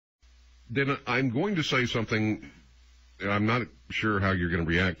then I'm going to say something. I'm not sure how you're going to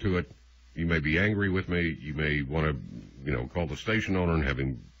react to it. You may be angry with me. You may want to, call the station owner and have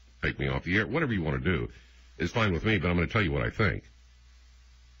him take me off the air. Whatever you want to do is fine with me, but I'm going to tell you what I think.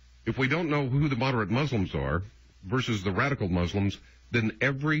 If we don't know who the moderate Muslims are versus the radical Muslims, then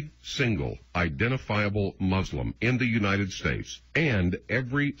every single identifiable Muslim in the United States and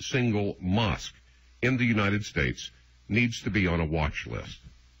every single mosque in the United States needs to be on a watch list.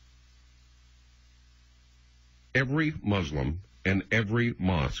 Every Muslim and every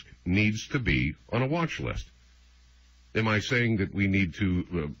mosque needs to be on a watch list. Am I saying that we need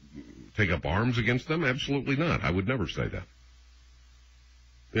to take up arms against them? Absolutely not. I would never say that.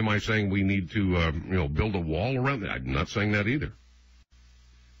 Am I saying we need to, build a wall around that? I'm not saying that either.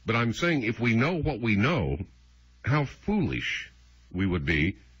 But I'm saying if we know what we know, how foolish we would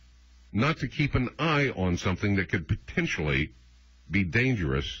be not to keep an eye on something that could potentially be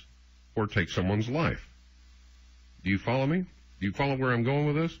dangerous or take someone's life. Do you follow me? Do you follow where I'm going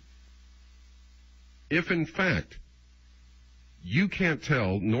with this? If, in fact, you can't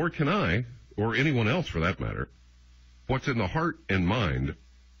tell, nor can I, or anyone else for that matter, what's in the heart and mind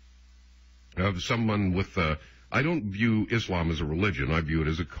of someone with, I don't view Islam as a religion. I view it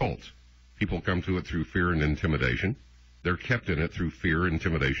as a cult. People come to it through fear and intimidation. They're kept in it through fear,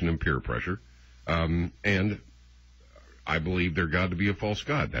 intimidation, and peer pressure. And I believe their God to be a false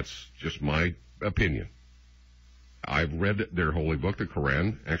God. That's just my opinion. I've read their holy book, the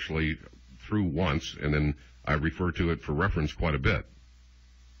Quran, actually through once, and then I refer to it for reference quite a bit.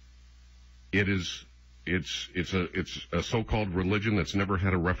 It's a so-called religion that's never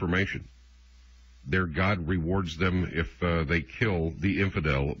had a reformation. Their God rewards them if they kill the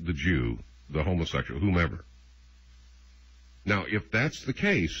infidel, the Jew, the homosexual, whomever. Now, if that's the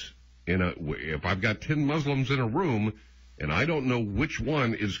case, if I've got 10 Muslims in a room and I don't know which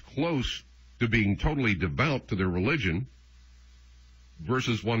one is close to being totally devout to their religion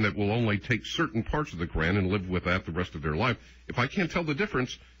versus one that will only take certain parts of the Quran and live with that the rest of their life, if I can't tell the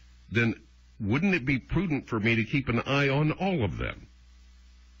difference, then wouldn't it be prudent for me to keep an eye on all of them?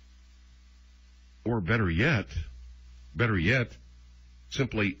 Or better yet,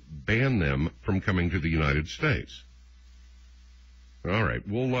 simply ban them from coming to the United States. All right,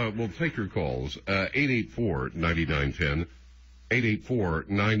 we'll take your calls. 884-9910,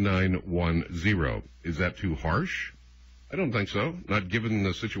 884-9910. Is that too harsh? I don't think so, not given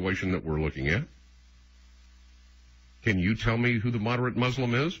the situation that we're looking at. Can you tell me who the moderate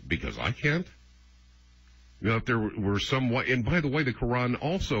Muslim is? Because I can't. If there were some way, and by the way, the Quran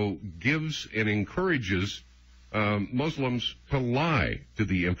also gives and encourages Muslims to lie to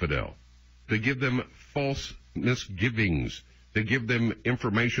the infidel, to give them false misgivings, to give them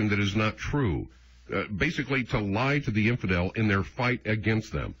information that is not true, basically to lie to the infidel in their fight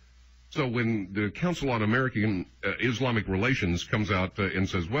against them. So when the Council on American Islamic Relations comes out and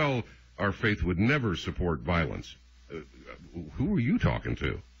says, well, our faith would never support violence, who are you talking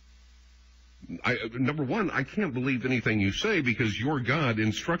to? Number one, I can't believe anything you say because your God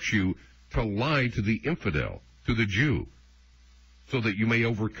instructs you to lie to the infidel, to the Jew, so that you may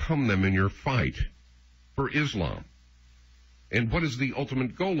overcome them in your fight for Islam. And what is the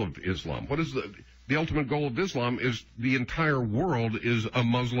ultimate goal of Islam? What is the ultimate goal of Islam is the entire world is a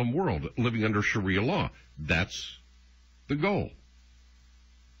Muslim world living under Sharia law. That's the goal.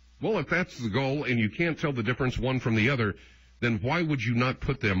 Well, if that's the goal and you can't tell the difference one from the other, then why would you not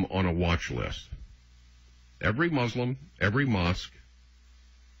put them on a watch list? Every Muslim, every mosque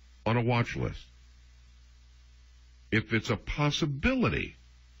on a watch list. If it's a possibility.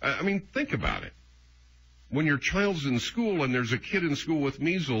 I mean, think about it. When your child's in school and there's a kid in school with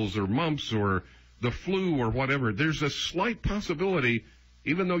measles or mumps or the flu or whatever, there's a slight possibility,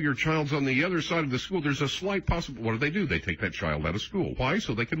 even though your child's on the other side of the school, there's a slight possibility. What do? They take that child out of school. Why?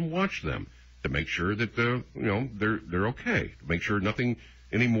 So they can watch them, to make sure that they're okay, to make sure nothing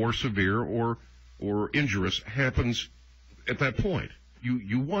any more severe or injurious happens at that point.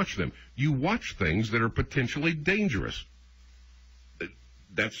 You watch them. You watch things that are potentially dangerous.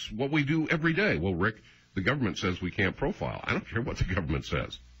 That's what we do every day. Well, Rick, the government says we can't profile. I don't care what the government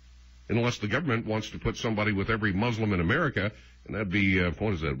says. Unless the government wants to put somebody with every Muslim in America, and that'd be,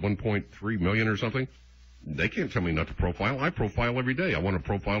 1.3 million or something, they can't tell me not to profile. I profile every day. I want to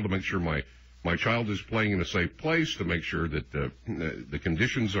profile to make sure my child is playing in a safe place, to make sure that the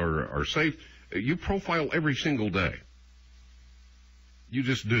conditions are safe. You profile every single day. You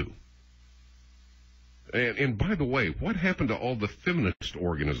just do. And by the way, what happened to all the feminist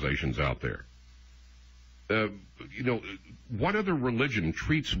organizations out there? What other religion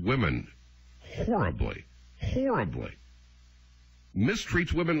treats women horribly, horribly?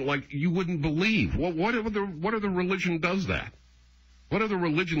 mistreats women like you wouldn't believe. Well, what other religion does that? What other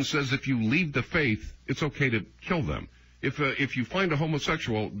religion says if you leave the faith, it's okay to kill them? If you find a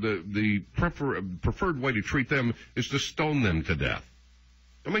homosexual, the preferred way to treat them is to stone them to death.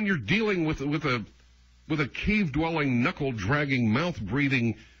 I mean, you're dealing with a cave-dwelling, knuckle-dragging,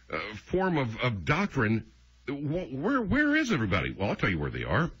 mouth-breathing form of doctrine. Where is everybody? Well, I'll tell you where they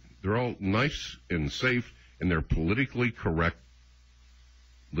are. They're all nice and safe, and they're politically correct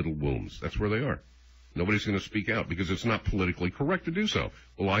little wombs. That's where they are. Nobody's going to speak out because it's not politically correct to do so.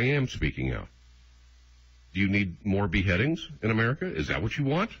 Well, I am speaking out. Do you need more beheadings in America? Is that what you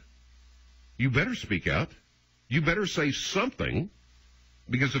want? You better speak out. You better say something,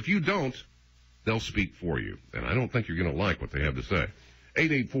 because if you don't, they'll speak for you. And I don't think you're going to like what they have to say.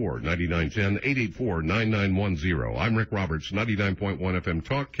 884-9910, 884-9910. I'm Rick Roberts, 99.1 FM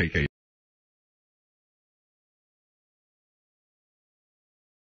Talk, KK.